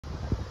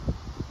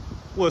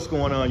What's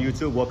going on,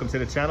 YouTube? Welcome to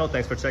the channel.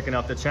 Thanks for checking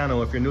out the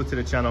channel. If you're new to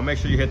the channel, make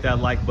sure you hit that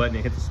like button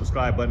and hit the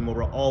subscribe button where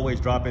we're always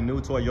dropping new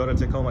Toyota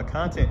Tacoma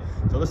content.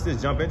 So let's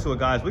just jump into it,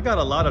 guys. We got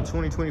a lot of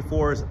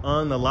 2024s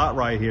on the lot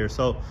right here.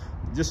 So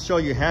just show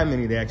you how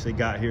many they actually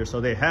got here. So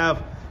they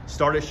have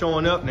started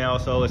showing up now.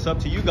 So it's up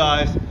to you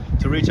guys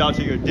to reach out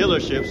to your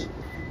dealerships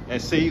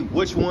and see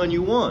which one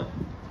you want.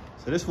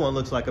 So this one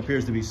looks like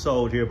appears to be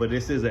sold here, but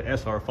this is an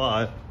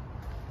SR5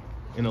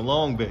 in a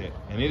long bed,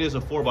 and it is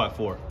a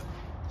 4x4.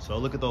 So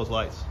look at those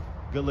lights.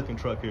 Good looking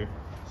truck here.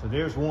 So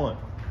there's one.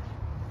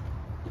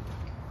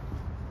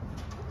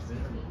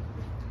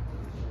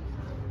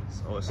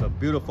 So it's a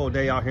beautiful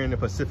day out here in the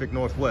Pacific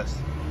Northwest.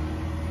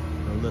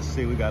 And let's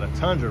see, we got a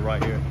Tundra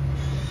right here.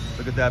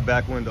 Look at that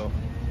back window.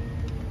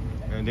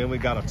 And then we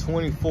got a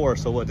 24.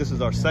 So what, this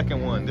is our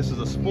second one. This is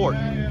a sport.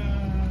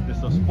 This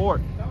is a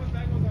sport.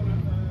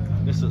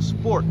 This is a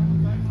sport.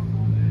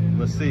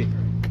 Let's see.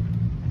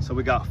 So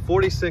we got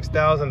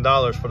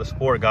 $46,000 for the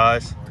sport,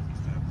 guys.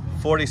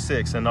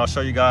 46, and I'll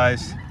show you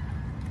guys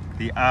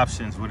the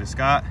options what it's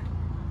got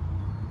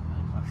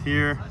up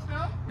here,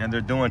 and they're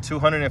doing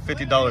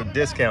 $250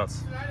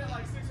 discounts.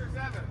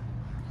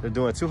 They're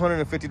doing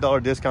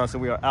 $250 discounts,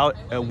 and we are out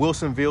at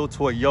Wilsonville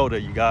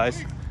Toyota, you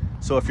guys.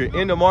 So if you're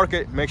in the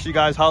market, make sure you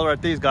guys holler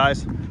at these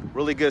guys.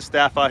 Really good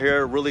staff out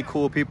here, really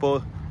cool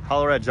people.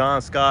 Holler at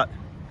John Scott.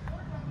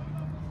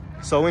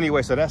 So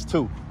anyway, so that's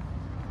two.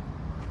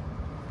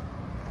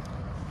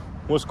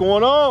 What's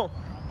going on?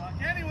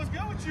 Kenny, what's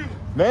good with you?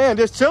 Man,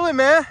 just chilling,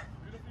 man.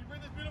 You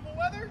bring this beautiful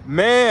weather?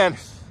 Man,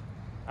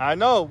 I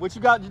know. What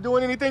you got? You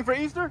doing anything for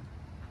Easter?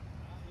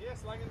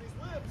 Yes, like in these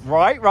lips.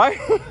 Right.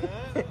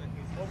 Yeah,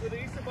 hopefully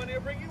the Easter Bunny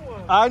will bring you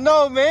one. I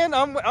know, man.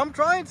 I'm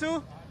trying to. I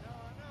know.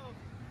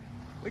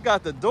 We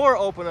got the door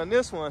open on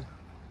this one.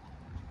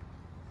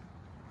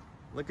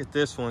 Look at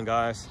this one,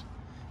 guys.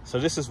 So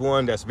this is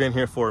one that's been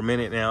here for a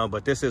minute now,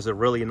 but this is a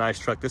really nice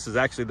truck. This is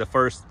actually the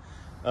first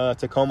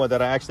Tacoma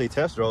that I actually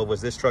test drove was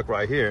this truck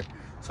right here.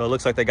 So it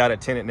looks like they got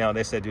it tinted now.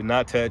 They said do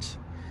not touch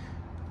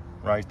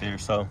right there.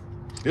 So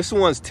this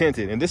one's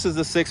tinted, and this is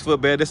a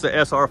 6-foot bed. This is the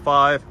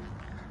SR5,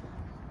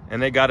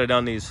 and they got it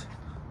on these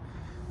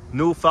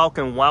new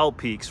Falcon Wild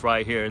Peaks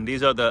right here, and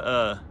these are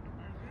the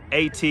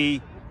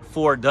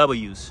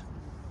AT4Ws.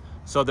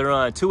 So they're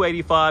on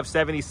 285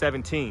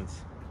 70/17s,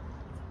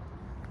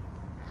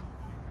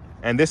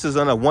 and this is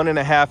on a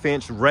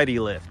 1.5-inch ready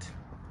lift.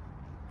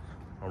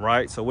 All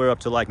right, so we're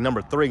up to like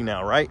number 3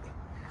 now, right?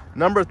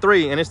 Number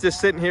 3, and it's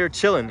just sitting here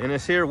chilling, and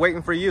it's here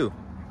waiting for you.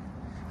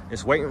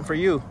 It's waiting for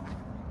you,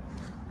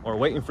 or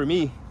waiting for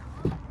me.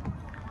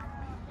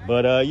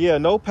 But yeah,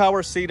 no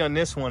power seat on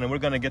this one, and we're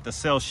gonna get the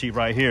sales sheet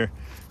right here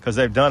because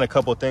they've done a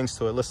couple things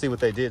to it. Let's see what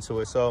they did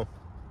to it. So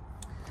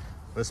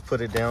let's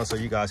put it down so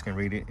you guys can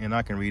read it and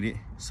I can read it.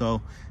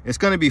 So it's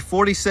gonna be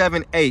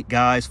 47.8,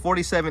 guys,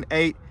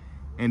 47.8.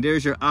 And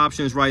there's your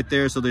options right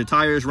there. So the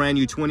tires ran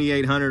you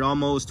 $2,800,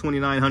 almost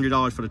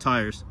 $2,900 for the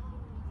tires.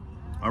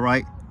 All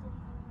right.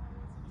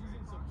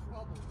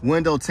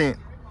 Window tint.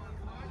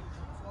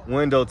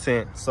 Window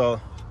tint.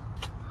 So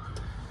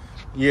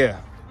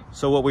yeah.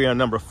 So what we are,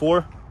 number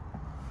 4?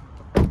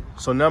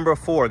 So number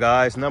 4,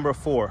 guys, number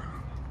 4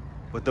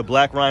 with the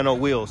black Rhino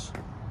wheels.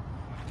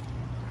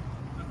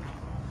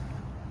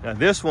 Now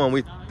this one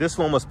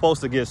was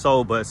supposed to get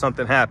sold, but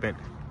something happened.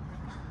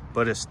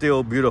 But it's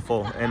still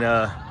beautiful.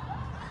 And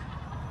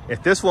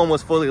if this one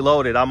was fully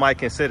loaded, I might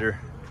consider.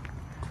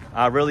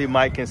 I really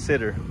might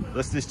consider.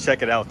 Let's just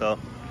check it out, though.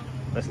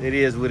 It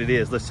is what it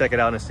is. Let's check it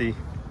out and see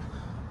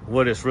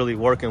what it's really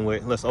working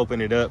with. Let's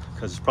open it up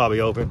because it's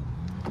probably open.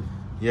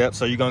 Yep,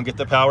 so you're going to get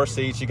the power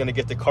seats. You're going to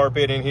get the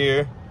carpet in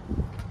here.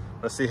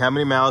 Let's see how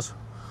many miles.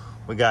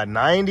 We got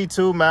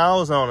 92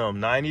 miles on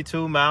them.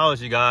 92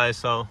 miles, you guys.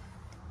 So,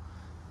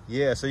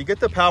 yeah, so you get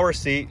the power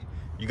seat.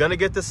 You're going to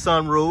get the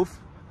sunroof.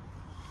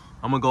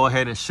 I'm going to go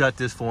ahead and shut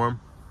this for them,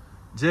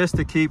 just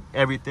to keep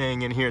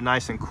everything in here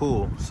nice and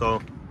cool.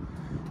 So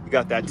you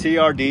got that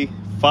TRD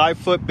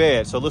 5-foot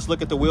bed. So let's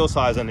look at the wheel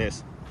size on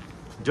this.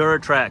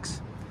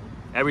 Duratrax.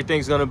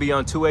 Everything's gonna be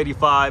on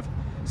 285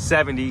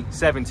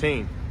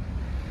 70/17.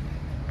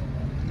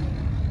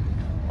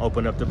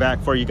 Open up the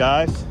back for you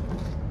guys.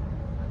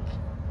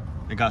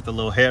 They got the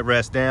little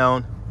headrest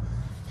down.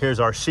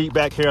 Here's our sheet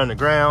back here on the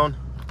ground.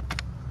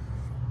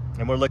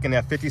 And we're looking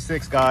at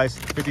 56, guys,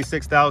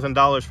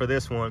 $56,000 for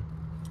this one.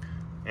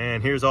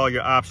 And here's all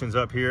your options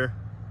up here.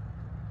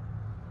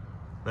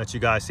 Let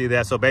you guys see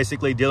that. So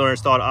basically dealer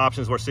installed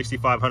options were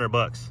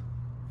 $6,500.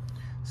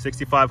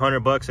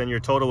 $6,500, and your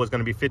total was going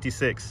to be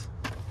 56.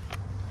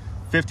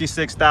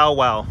 56 thou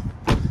wow.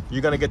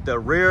 You're going to get the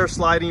rear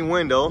sliding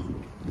window.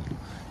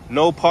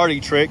 No party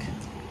trick.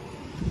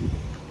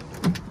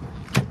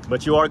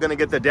 But you are going to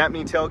get the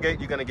dampening tailgate.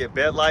 You're going to get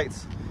bed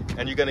lights,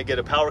 and you're going to get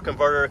a power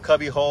converter,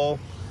 cubby hole,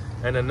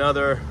 and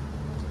another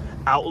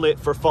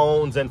outlet for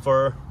phones and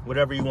for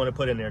whatever you want to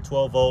put in there.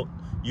 12-volt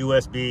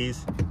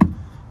USBs.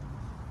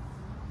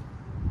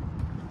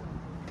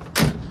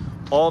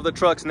 All the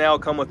trucks now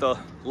come with a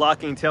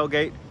locking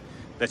tailgate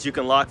that you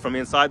can lock from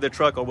inside the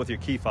truck or with your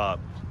key fob.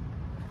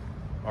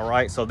 All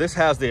right, so this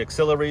has the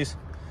auxiliaries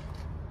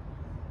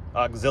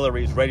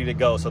ready to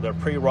go. So they're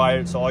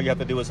pre-wired, so all you have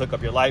to do is hook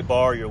up your light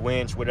bar, your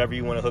winch, whatever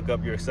you want to hook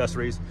up your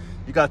accessories.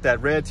 You got that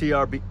red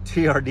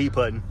TRD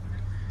button,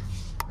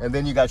 and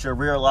then you got your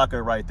rear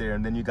locker right there,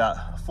 and then you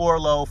got 4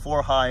 low,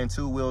 4 high, and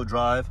 2-wheel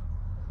drive.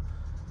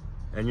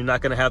 And you're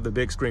not going to have the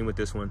big screen with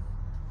this one.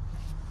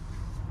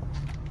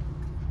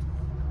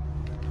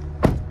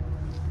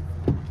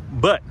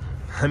 But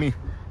I mean,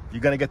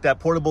 you're going to get that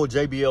portable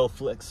JBL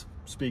Flex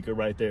speaker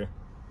right there.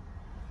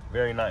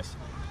 Very nice.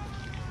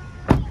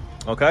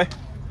 Okay,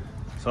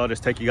 so I'll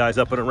just take you guys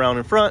up and around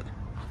in front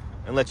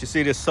and let you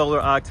see this Solar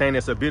Octane.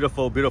 It's a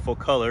beautiful, beautiful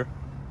color.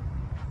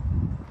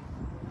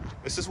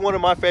 This is one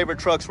of my favorite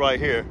trucks right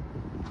here.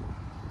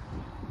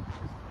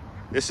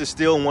 This is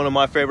still one of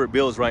my favorite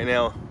builds right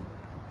now.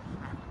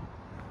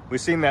 We've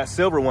seen that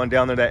silver one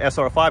down there, that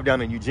SR5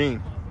 down in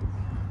Eugene.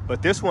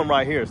 But this one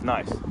right here is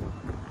nice.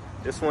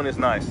 This one is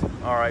nice.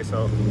 All right,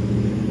 so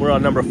we're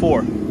on number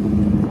 4.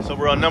 So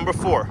we're on number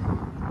 4.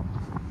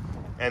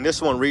 And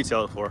this one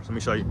retailed for, let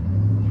me show you.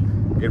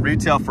 It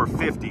retailed for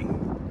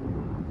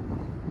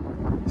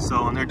 $50.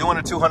 So, and they're doing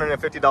a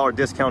 $250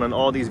 discount on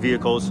all these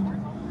vehicles,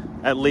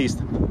 at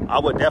least. I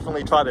would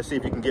definitely try to see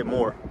if you can get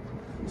more.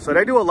 So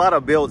they do a lot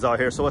of builds out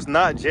here. So it's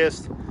not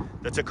just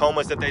the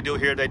Tacomas that they do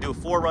here. They do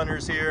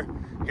 4Runners here.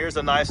 Here's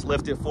a nice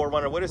lifted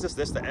 4Runner. What is this?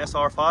 This is the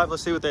SR5.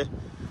 Let's see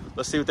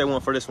what they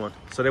want for this one.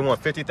 So they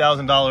want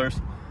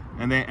 $50,000,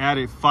 and they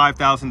added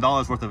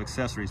 $5,000 worth of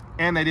accessories,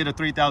 and they did a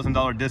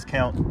 $3,000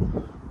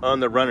 discount on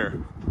the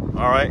runner.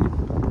 All right,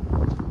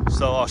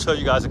 so I'll show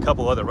you guys a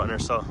couple other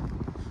runners. So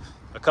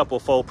a couple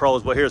Faux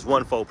Pros, but here's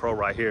one Faux Pro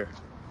right here.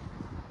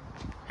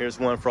 Here's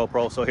one Faux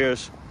Pro. So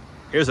here's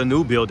a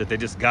new build that they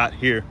just got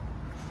here.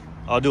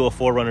 I'll do a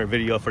 4Runner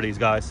video for these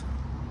guys.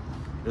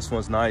 This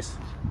one's nice.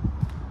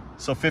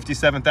 So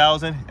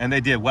 $57,000, and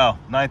they did, wow,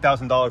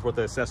 $9,000 worth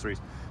of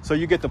accessories. So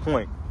you get the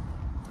point.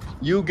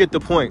 You get the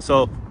point.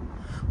 So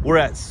we're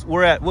at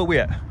what we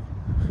at?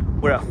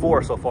 We're at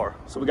 4 so far.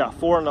 So we got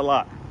 4 in the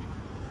lot.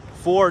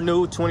 4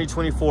 new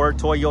 2024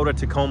 Toyota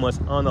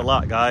Tacomas on the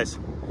lot, guys.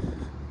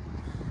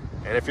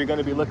 And if you're going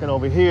to be looking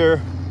over here,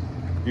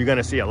 you're going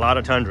to see a lot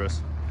of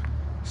Tundras.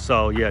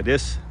 So yeah,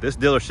 this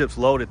dealership's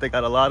loaded. They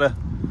got a lot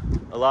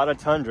of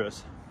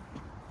Tundras.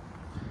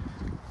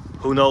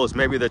 Who knows?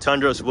 Maybe the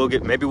Tundras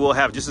maybe we'll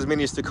have just as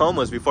many as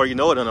Tacomas before you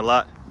know it on the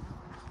lot.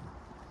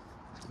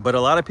 But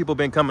a lot of people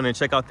been coming and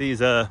check out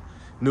these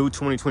new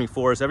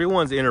 2024s.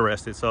 Everyone's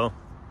interested, so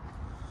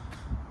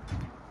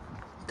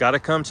gotta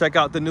come check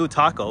out the new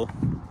Taco.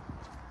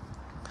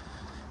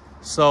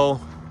 So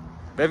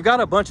they've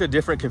got a bunch of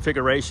different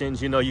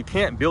configurations. You know, you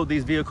can't build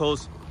these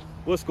vehicles.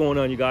 What's going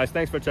on, you guys?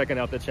 Thanks for checking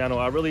out the channel.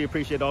 I really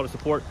appreciate all the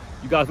support.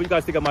 You guys, what do you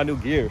guys think of my new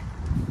gear?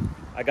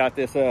 I got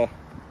this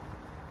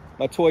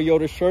my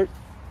Toyota shirt.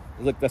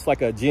 Look, that's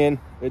like a Gen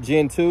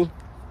 2.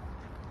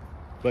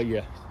 But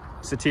yeah,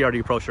 it's a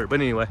TRD Pro shirt. But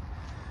anyway,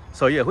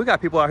 so yeah, we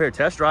got people out here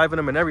test driving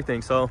them and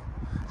everything. So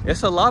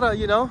it's a lot of,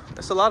 you know,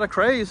 it's a lot of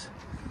craze,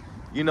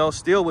 you know,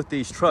 still with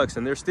these trucks,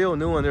 and they're still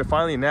new, and they're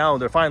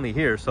finally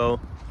here. So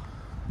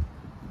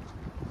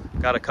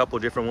got a couple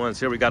different ones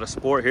here. We got a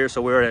Sport here, so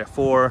we're at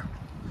 4.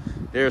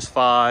 There's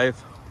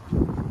 5.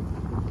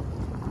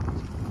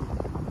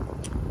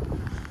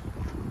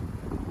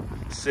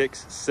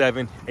 6,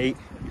 7, 8,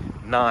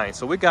 9.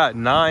 So we got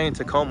 9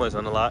 Tacomas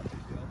on the lot.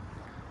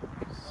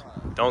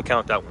 Don't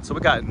count that one. So we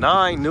got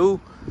 9 new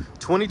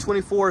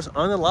 2024s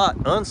on the lot,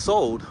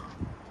 unsold.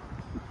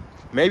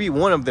 Maybe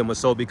one of them was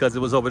sold because it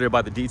was over there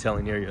by the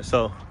detailing area.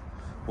 So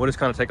we'll just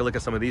kind of take a look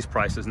at some of these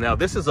prices. Now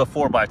this is a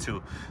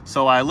 4x2.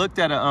 So I looked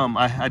at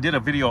I did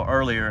a video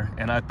earlier,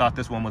 and I thought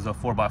this one was a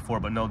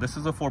 4x4, but no, this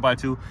is a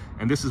 4x2,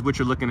 and this is what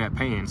you're looking at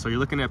paying. So you're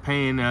looking at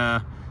paying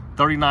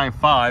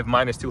 $39,500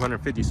 minus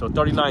 $250, so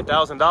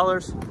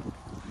 $39,000.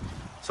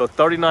 So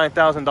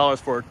 $39,000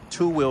 for a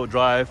 2-wheel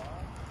drive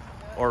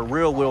or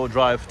rear-wheel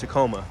drive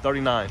Tacoma,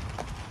 $39,000.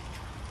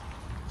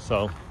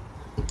 So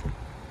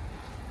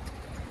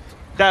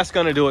that's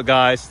gonna do it,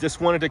 guys.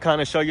 Just wanted to kind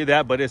of show you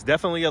that, but it's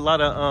definitely a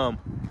lot of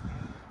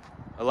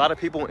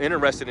people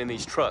interested in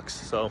these trucks.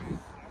 So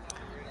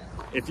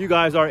if you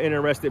guys are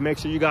interested, make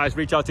sure you guys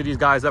reach out to these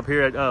guys up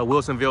here at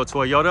Wilsonville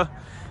Toyota,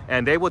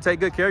 and they will take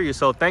good care of you.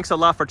 So thanks a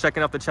lot for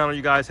checking out the channel,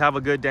 you guys. Have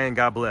a good day, and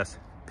God bless.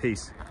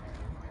 Peace.